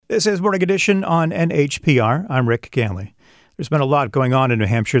This is Morning Edition on NHPR. I'm Rick Ganley. There's been a lot going on in New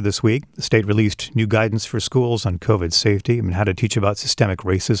Hampshire this week. The state released new guidance for schools on COVID safety and how to teach about systemic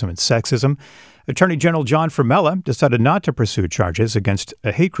racism and sexism. Attorney General John Formella decided not to pursue charges against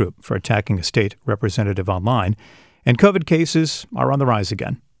a hate group for attacking a state representative online. And COVID cases are on the rise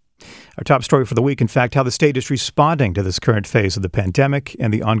again. Our top story for the week, in fact, how the state is responding to this current phase of the pandemic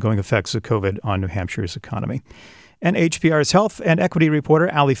and the ongoing effects of COVID on New Hampshire's economy. NHPR's health and equity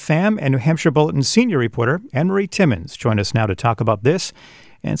reporter Ali Pham and New Hampshire Bulletin senior reporter Anne-Marie Timmons join us now to talk about this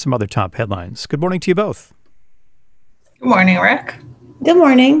and some other top headlines. Good morning to you both. Good morning, Rick. Good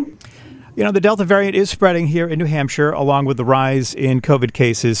morning. You know, the Delta variant is spreading here in New Hampshire, along with the rise in COVID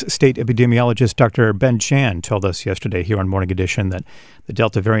cases. State epidemiologist Dr. Ben Chan told us yesterday here on Morning Edition that the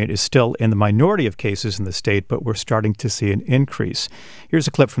Delta variant is still in the minority of cases in the state, but we're starting to see an increase. Here's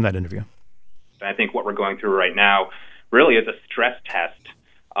a clip from that interview. I think what we're going through right now really is a stress test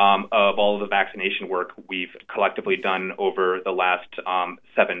of all of the vaccination work we've collectively done over the last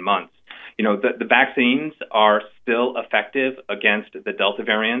 7 months. You know, the vaccines are still effective against the Delta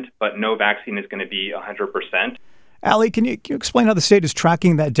variant, but no vaccine is going to be 100%. Ali, can you explain how the state is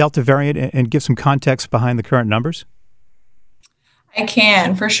tracking that Delta variant and give some context behind the current numbers? I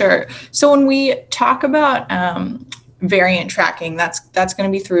can, for sure. So when we talk about variant tracking, that's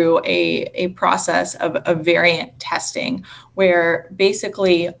going to be through a process of variant testing, where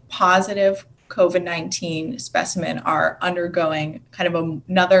basically positive COVID-19 specimen are undergoing kind of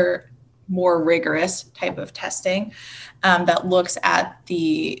another more rigorous type of testing that looks at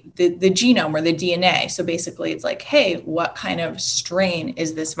the genome or the DNA. So basically it's like, hey, what kind of strain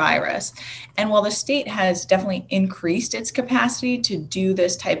is this virus? And while the state has definitely increased its capacity to do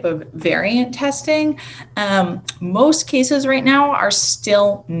this type of variant testing, most cases right now are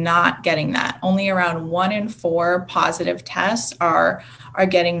still not getting that. Only around 1 in 4 positive tests are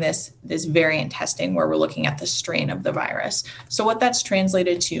getting this variant testing where we're looking at the strain of the virus. So what that's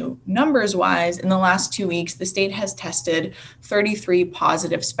translated to numbers wise, in the last 2 weeks, the state has tested 33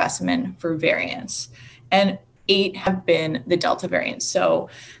 positive specimen for variants, and 8 have been the Delta variant. So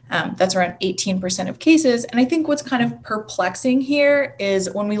that's around 18% of cases. And I think what's kind of perplexing here is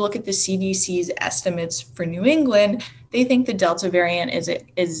when we look at the CDC's estimates for New England, they think the Delta variant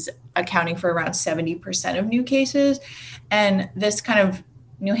is accounting for around 70% of new cases. And this kind of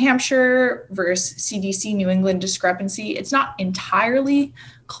New Hampshire versus CDC New England discrepancy, it's not entirely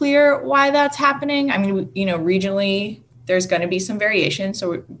clear why that's happening. I mean, regionally, there's going to be some variation.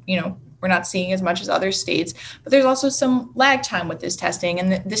 So, we're not seeing as much as other states, but there's also some lag time with this testing.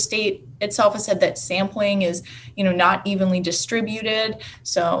 And the state itself has said that sampling is, not evenly distributed.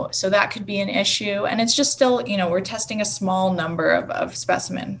 So that could be an issue. And it's just still, we're testing a small number of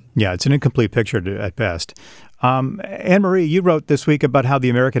specimen. Yeah, it's an incomplete picture at best. Anne-Marie, you wrote this week about how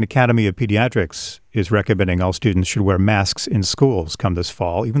the American Academy of Pediatrics is recommending all students should wear masks in schools come this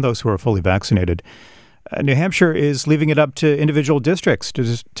fall, even those who are fully vaccinated. New Hampshire is leaving it up to individual districts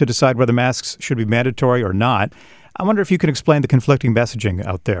to decide whether masks should be mandatory or not. I wonder if you could explain the conflicting messaging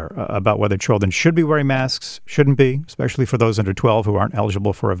out there about whether children should be wearing masks, shouldn't be, especially for those under 12 who aren't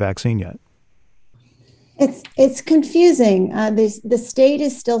eligible for a vaccine yet. It's confusing. The state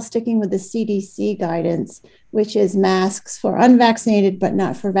is still sticking with the CDC guidance, which is masks for unvaccinated but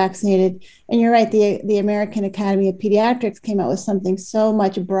not for vaccinated. And you're right, the American Academy of Pediatrics came out with something so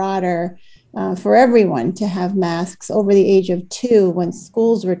much broader for everyone to have masks over the age of 2 when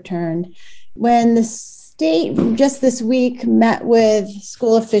schools returned. When the state just this week met with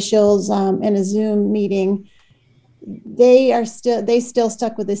school officials in a Zoom meeting, they still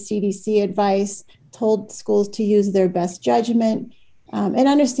stuck with the CDC advice, told schools to use their best judgment. And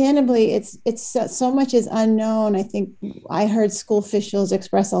understandably, it's so much is unknown. I think I heard school officials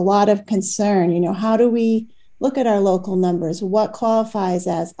express a lot of concern. How do we look at our local numbers? What qualifies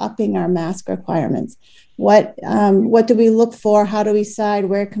as upping our mask requirements? What do we look for? How do we decide?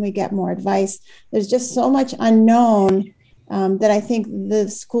 Where can we get more advice? There's just so much unknown that I think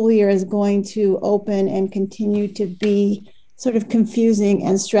the school year is going to open and continue to be sort of confusing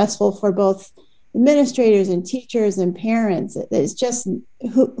and stressful for both administrators and teachers and parents. It's just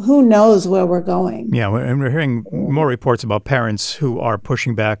who knows where we're going. Yeah, and we're hearing more reports about parents who are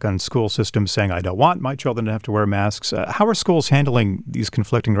pushing back on school systems saying, I don't want my children to have to wear masks. How are schools handling these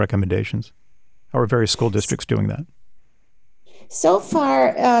conflicting recommendations? How are various school districts doing that? So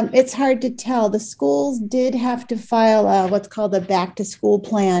far, it's hard to tell. The schools did have to file what's called a back to school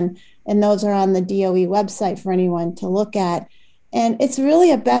plan, and those are on the DOE website for anyone to look at. And it's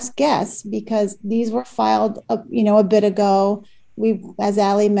really a best guess because these were filed, a bit ago. As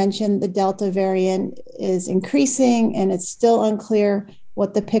Ali mentioned, the Delta variant is increasing, and it's still unclear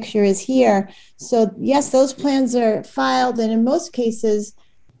what the picture is here. So yes, those plans are filed, and in most cases,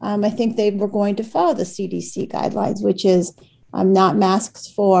 I think they were going to follow the CDC guidelines, which is not masks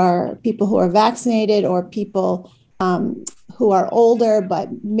for people who are vaccinated or people who are older, but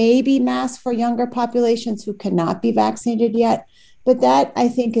maybe masks for younger populations who cannot be vaccinated yet. But that, I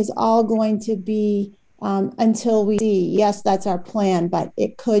think, is all going to be until we see, yes, that's our plan, but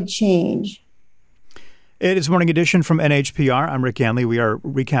it could change. It is Morning Edition from NHPR. I'm Rick Ganley. We are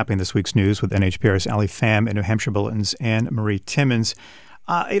recapping this week's news with NHPR's Ali Pham and New Hampshire Bulletin's Anne Marie Timmons.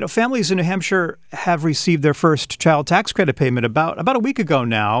 Families in New Hampshire have received their first child tax credit payment about a week ago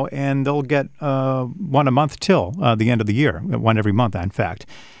now, and they'll get one a month till the end of the year, one every month, in fact.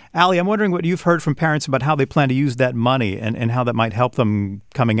 Ali, I'm wondering what you've heard from parents about how they plan to use that money and how that might help them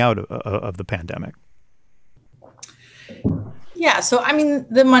coming out of the pandemic. Yeah, so I mean,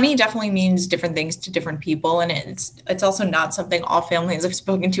 the money definitely means different things to different people, and it's also not something all families I've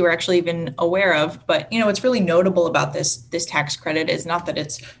spoken to are actually even aware of. But what's really notable about this tax credit is not that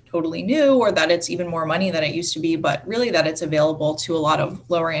it's totally new or that it's even more money than it used to be, but really that it's available to a lot of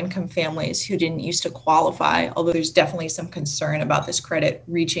lower income families who didn't used to qualify. Although there's definitely some concern about this credit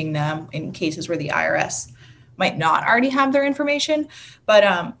reaching them in cases where the IRS might not already have their information. But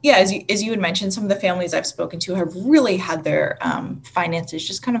as you had mentioned, some of the families I've spoken to have really had their finances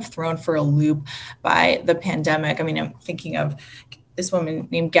just kind of thrown for a loop by the pandemic. I mean, I'm thinking of this woman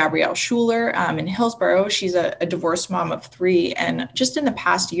named Gabrielle Schuler in Hillsborough. She's a divorced mom of 3. And just in the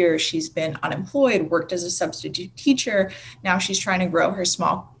past year, she's been unemployed, worked as a substitute teacher. Now she's trying to grow her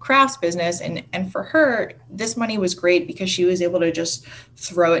small crafts business. And for her, this money was great because she was able to just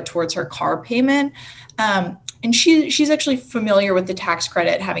throw it towards her car payment. And she's actually familiar with the tax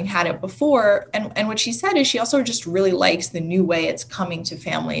credit, having had it before. And what she said is she also just really likes the new way it's coming to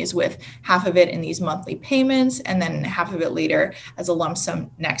families, with half of it in these monthly payments and then half of it later as a lump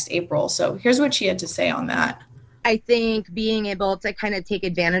sum next April. So here's what she had to say on that. I think being able to kind of take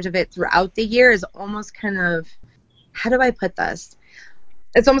advantage of it throughout the year is almost kind of, how do I put this?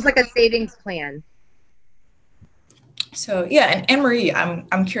 It's almost like a savings plan. So and Anne Marie,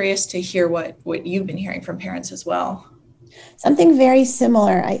 I'm curious to hear what you've been hearing from parents as well. Something very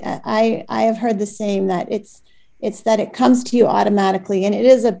similar. I have heard the same, that it's that it comes to you automatically, and it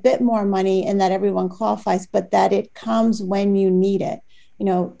is a bit more money in that everyone qualifies, but that it comes when you need it.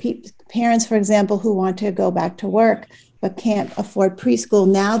 Parents, for example, who want to go back to work but can't afford preschool,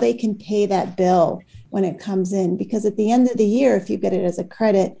 now they can pay that bill when it comes in, because at the end of the year, if you get it as a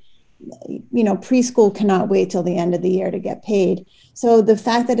credit, preschool cannot wait till the end of the year to get paid. So the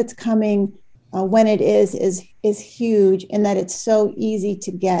fact that it's coming when it is huge, and that it's so easy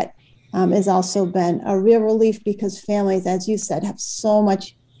to get has also been a real relief, because families, as you said, have so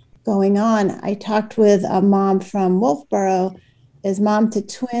much going on. I talked with a mom from Wolfboro, is mom to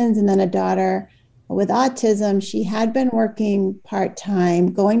twins and then a daughter with autism. She had been working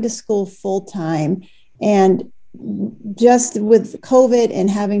part-time, going to school full-time, and just with COVID and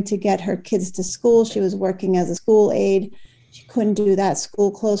having to get her kids to school, she was working as a school aide. She couldn't do that.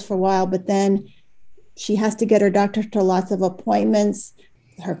 School closed for a while, but then she has to get her doctor to lots of appointments.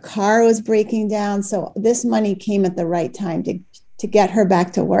 Her car was breaking down. So this money came at the right time to get her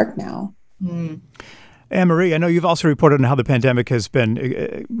back to work now. Mm. Anne Marie, I know you've also reported on how the pandemic has been,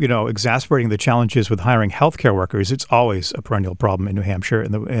 exacerbating the challenges with hiring healthcare workers. It's always a perennial problem in New Hampshire,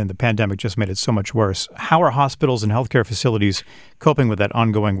 and the pandemic just made it so much worse. How are hospitals and healthcare facilities coping with that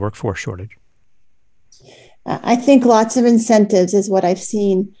ongoing workforce shortage? I think lots of incentives is what I've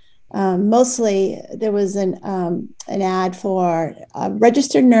seen. Mostly, there was an ad for a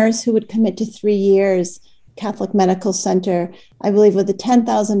registered nurse who would commit to 3 years, Catholic Medical Center, I believe, with a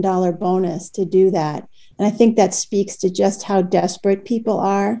 $10,000 bonus to do that. And I think that speaks to just how desperate people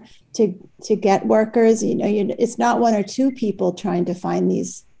are to get workers. It's not 1 or 2 people trying to find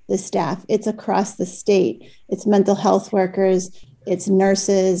the staff. It's across the state. It's mental health workers, it's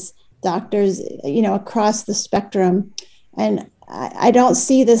nurses, doctors, across the spectrum. And I don't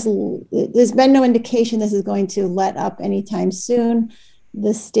see this. There's been no indication this is going to let up anytime soon.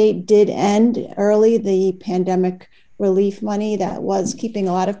 The state did end early the pandemic relief money that was keeping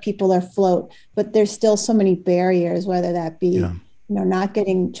a lot of people afloat, but there's still so many barriers, whether that be not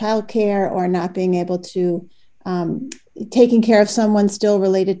getting childcare or not being able to taking care of someone still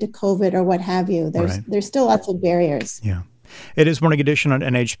related to COVID or what have you. There's still lots of barriers. Yeah. It is Morning Edition on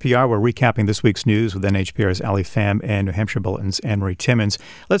NHPR. We're recapping this week's news with NHPR's Ali Pham and New Hampshire Bulletin's Anne Marie Timmons.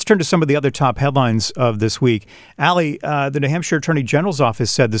 Let's turn to some of the other top headlines of this week. Ali, the New Hampshire Attorney General's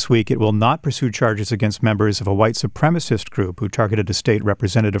office said this week it will not pursue charges against members of a white supremacist group who targeted a state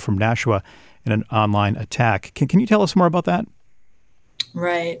representative from Nashua in an online attack. Can you tell us more about that?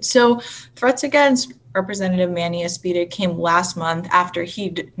 Right. So threats against Representative Manny Espita came last month after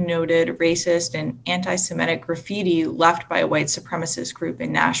he noted racist and anti-Semitic graffiti left by a white supremacist group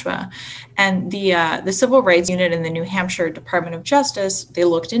in Nashua. And the Civil Rights Unit in the New Hampshire Department of Justice, they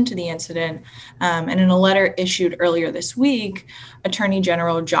looked into the incident. And in a letter issued earlier this week, Attorney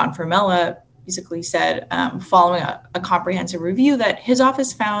General John Formella basically said, following a comprehensive review, that his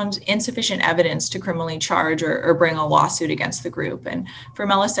office found insufficient evidence to criminally charge or bring a lawsuit against the group. And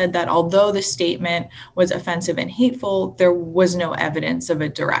Formella said that although the statement was offensive and hateful, there was no evidence of a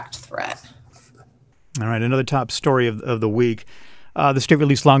direct threat. All right, another top story of the week. The state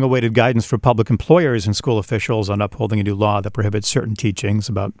released long-awaited guidance for public employers and school officials on upholding a new law that prohibits certain teachings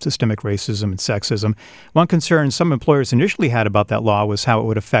about systemic racism and sexism. One concern some employers initially had about that law was how it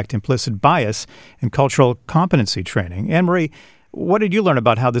would affect implicit bias and cultural competency training. Anne-Marie, what did you learn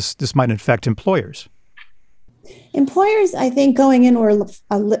about how this might affect employers? Employers, I think, going in were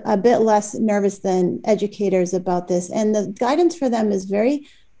a bit less nervous than educators about this. And the guidance for them is very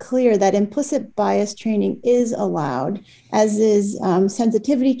clear that implicit bias training is allowed, as is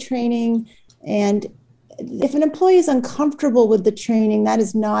sensitivity training. And if an employee is uncomfortable with the training, that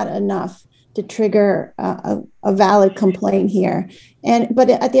is not enough to trigger a valid complaint here.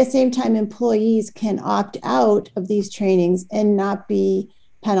 But at the same time, employees can opt out of these trainings and not be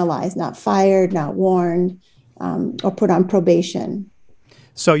penalized, not fired, not warned, or put on probation.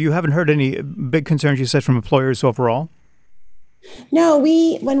 So you haven't heard any big concerns, you said, from employers overall? No,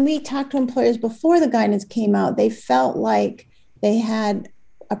 when we talked to employers before the guidance came out, they felt like they had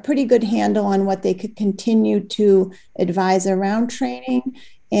a pretty good handle on what they could continue to advise around training.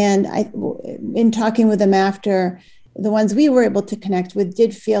 And in talking with them after, the ones we were able to connect with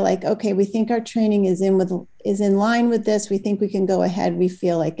did feel like, okay, we think our training is in line with this. We think we can go ahead. We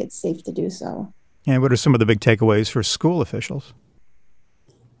feel like it's safe to do so. And what are some of the big takeaways for school officials?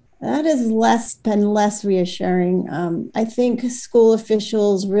 That has been less reassuring. I think school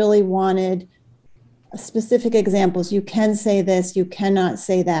officials really wanted specific examples. You can say this, you cannot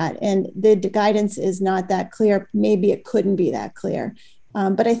say that. And the guidance is not that clear. Maybe it couldn't be that clear.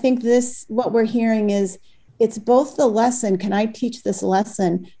 But I think what we're hearing is it's both the lesson, can I teach this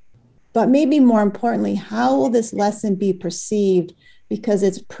lesson? But maybe more importantly, how will this lesson be perceived? Because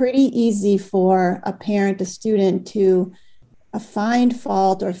it's pretty easy for a parent, a student to find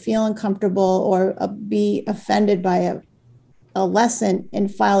fault or feel uncomfortable or be offended by a lesson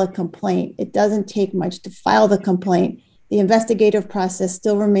and file a complaint. It doesn't take much to file the complaint. The investigative process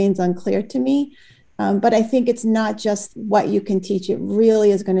still remains unclear to me. But I think it's not just what you can teach. It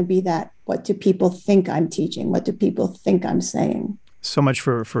really is going to be that, what do people think I'm teaching? What do people think I'm saying? So much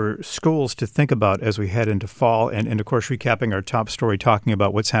for schools to think about as we head into fall. And of course, recapping our top story, talking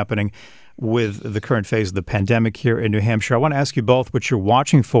about what's happening with the current phase of the pandemic here in New Hampshire. I want to ask you both what you're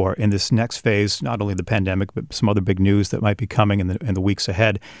watching for in this next phase, not only the pandemic, but some other big news that might be coming in the weeks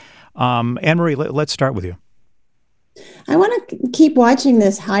ahead. Anne-Marie, let's start with you. I want to keep watching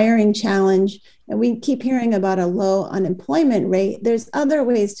this hiring challenge. And we keep hearing about a low unemployment rate. There's other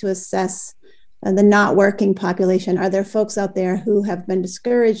ways to assess the not working population. Are there folks out there who have been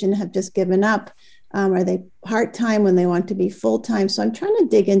discouraged and have just given up? Are they part-time when they want to be full-time? So I'm trying to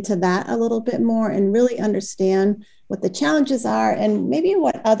dig into that a little bit more and really understand what the challenges are and maybe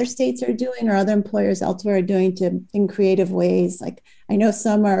what other states are doing or other employers elsewhere are doing in creative ways. Like I know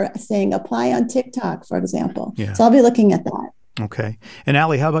some are saying apply on TikTok, for example. Yeah. So I'll be looking at that. Okay. And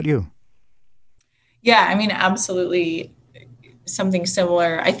Allie, how about you? Yeah, I mean, absolutely something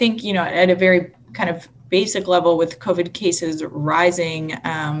similar. I think, at a very kind of basic level with COVID cases rising,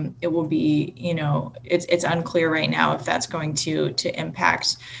 it will be, it's unclear right now if that's going to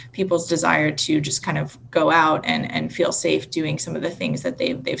impact people's desire to just kind of go out and feel safe doing some of the things that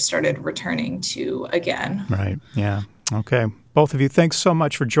they've started returning to again. Right. Yeah. Okay. Both of you, thanks so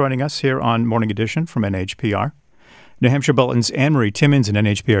much for joining us here on Morning Edition from NHPR. New Hampshire Bulletin's Anne-Marie Timmons and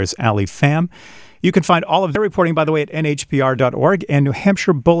NHPR's Allie Pham. You can find all of their reporting, by the way, at nhpr.org and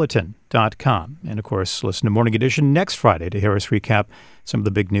newhampshirebulletin.com. And, of course, listen to Morning Edition next Friday to hear us recap some of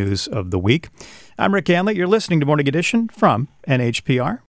the big news of the week. I'm Rick Ganley. You're listening to Morning Edition from NHPR.